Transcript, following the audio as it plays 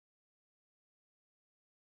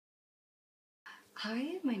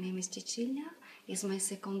Hi, my name is Cecilia. It's my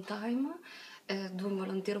second time doing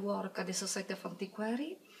volunteer work at the Society of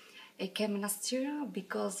Antiquaries. I came last year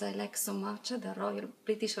because I like so much the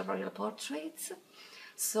British royal portraits,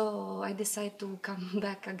 so I decided to come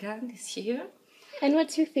back again this year. And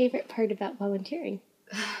what's your favorite part about volunteering?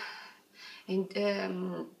 And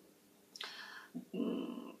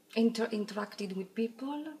interacted with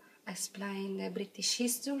people, explained British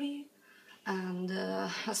history, and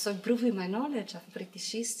also improving my knowledge of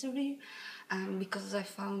British history, because I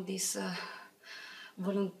found this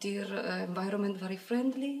volunteer environment very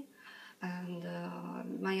friendly, and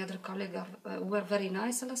my other colleagues were very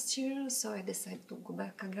nice last year, so I decided to go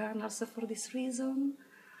back again also for this reason.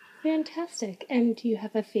 Fantastic. And do you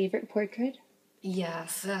have a favorite portrait?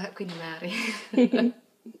 Yes, Queen Mary.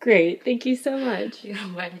 Great. Thank you so much.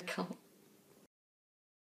 You're welcome.